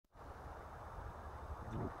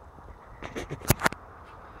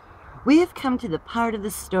We have come to the part of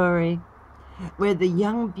the story where the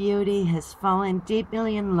young beauty has fallen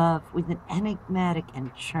deeply in love with an enigmatic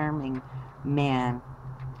and charming man.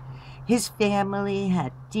 His family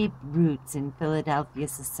had deep roots in Philadelphia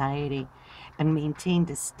society and maintained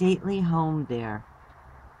a stately home there.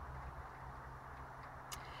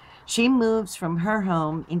 She moves from her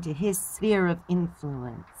home into his sphere of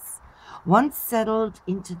influence. Once settled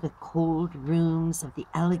into the cold rooms of the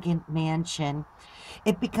elegant mansion,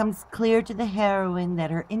 it becomes clear to the heroine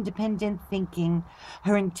that her independent thinking,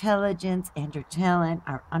 her intelligence, and her talent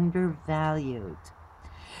are undervalued.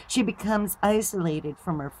 She becomes isolated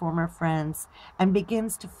from her former friends and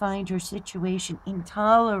begins to find her situation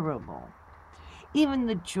intolerable. Even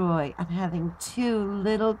the joy of having two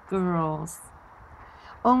little girls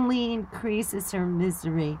only increases her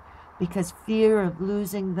misery because fear of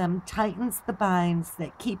losing them tightens the binds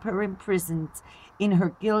that keep her imprisoned in her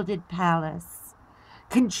gilded palace,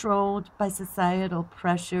 controlled by societal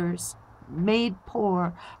pressures, made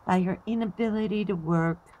poor by her inability to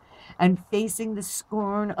work, and facing the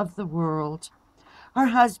scorn of the world. Her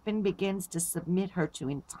husband begins to submit her to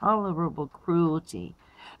intolerable cruelty,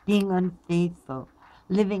 being unfaithful,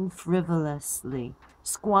 living frivolously,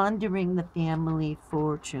 squandering the family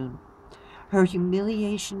fortune. Her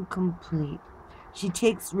humiliation complete, she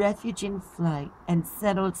takes refuge in flight and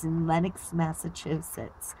settles in Lenox,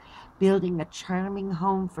 Massachusetts, building a charming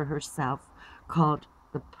home for herself called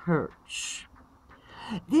the Perch.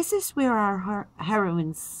 This is where our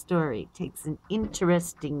heroine's story takes an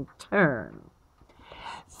interesting turn.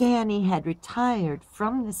 Fanny had retired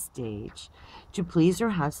from the stage to please her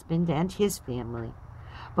husband and his family,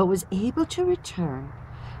 but was able to return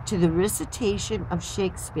to the recitation of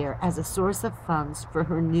Shakespeare as a source of funds for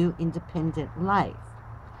her new independent life.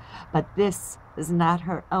 But this was not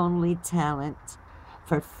her only talent,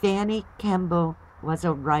 for Fanny Kemble was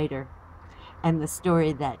a writer, and the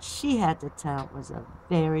story that she had to tell was a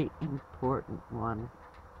very important one.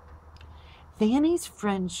 Fanny's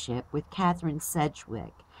friendship with Catherine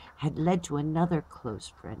Sedgwick had led to another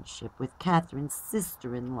close friendship with Catherine's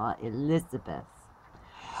sister-in-law, Elizabeth.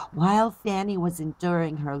 While Fanny was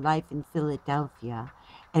enduring her life in Philadelphia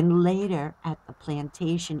and later at the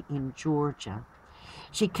plantation in Georgia,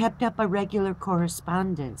 she kept up a regular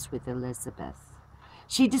correspondence with Elizabeth.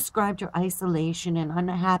 She described her isolation and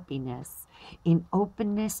unhappiness in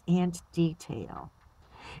openness and detail.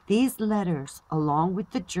 These letters, along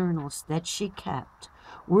with the journals that she kept,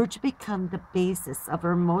 were to become the basis of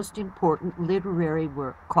her most important literary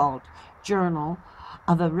work called Journal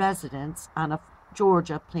of a Residence on a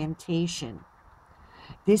Georgia Plantation.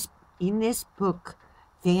 In this book,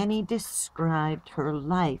 Fanny described her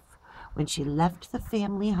life when she left the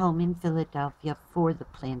family home in Philadelphia for the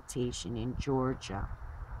plantation in Georgia.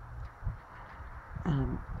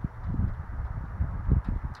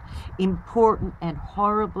 Important and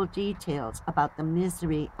horrible details about the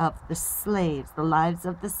misery of the slaves, the lives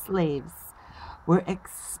of the slaves, were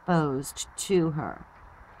exposed to her.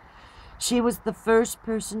 She was the first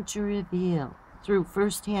person to reveal, through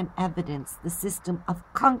first-hand evidence, the system of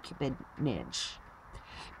concubinage,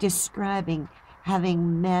 describing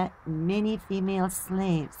having met many female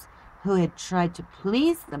slaves who had tried to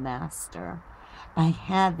please the master by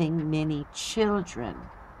having many children.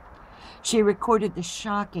 She recorded the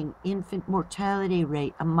shocking infant mortality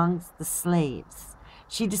rate amongst the slaves.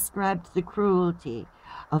 She described the cruelty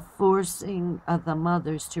of forcing the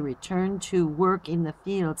mothers to return to work in the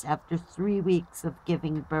fields after 3 weeks of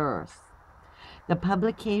giving birth. The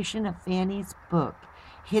publication of Fanny's book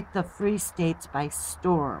hit the Free States by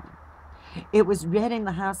storm. It was read in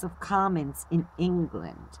the House of Commons in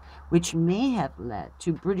England, which may have led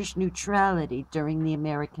to British neutrality during the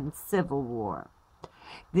American Civil War.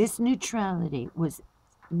 This neutrality was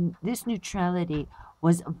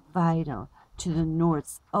vital to the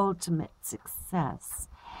North's ultimate success,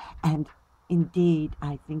 and indeed,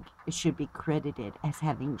 I think it should be credited as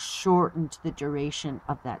having shortened the duration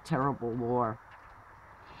of that terrible war.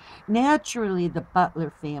 Naturally, the Butler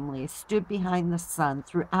family stood behind the Sun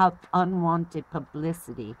throughout unwanted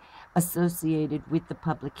publicity associated with the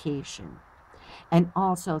publication, and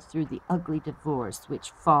also through the ugly divorce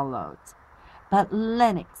which followed. But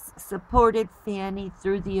Lenox supported Fanny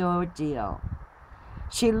through the ordeal.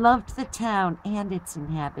 She loved the town and its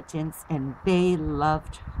inhabitants, and they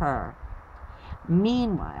loved her.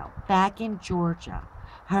 Meanwhile, back in Georgia,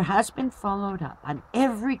 her husband followed up on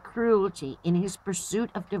every cruelty in his pursuit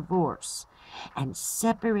of divorce and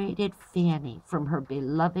separated Fanny from her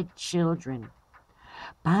beloved children.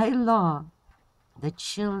 By law, the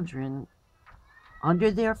children, under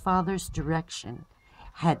their father's direction,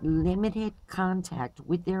 had limited contact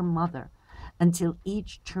with their mother until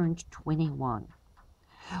each turned 21.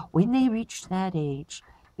 When they reached that age,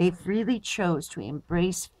 they freely chose to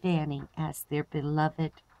embrace Fanny as their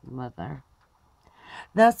beloved mother.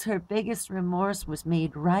 Thus, her biggest remorse was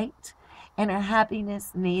made right and her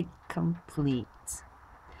happiness made complete.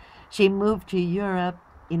 She moved to Europe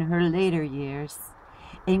in her later years,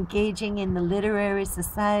 engaging in the literary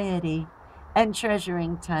society and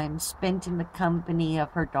treasuring time spent in the company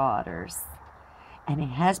of her daughters. And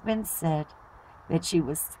it has been said that she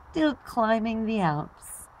was still climbing the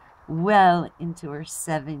Alps well into her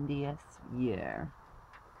 70th year.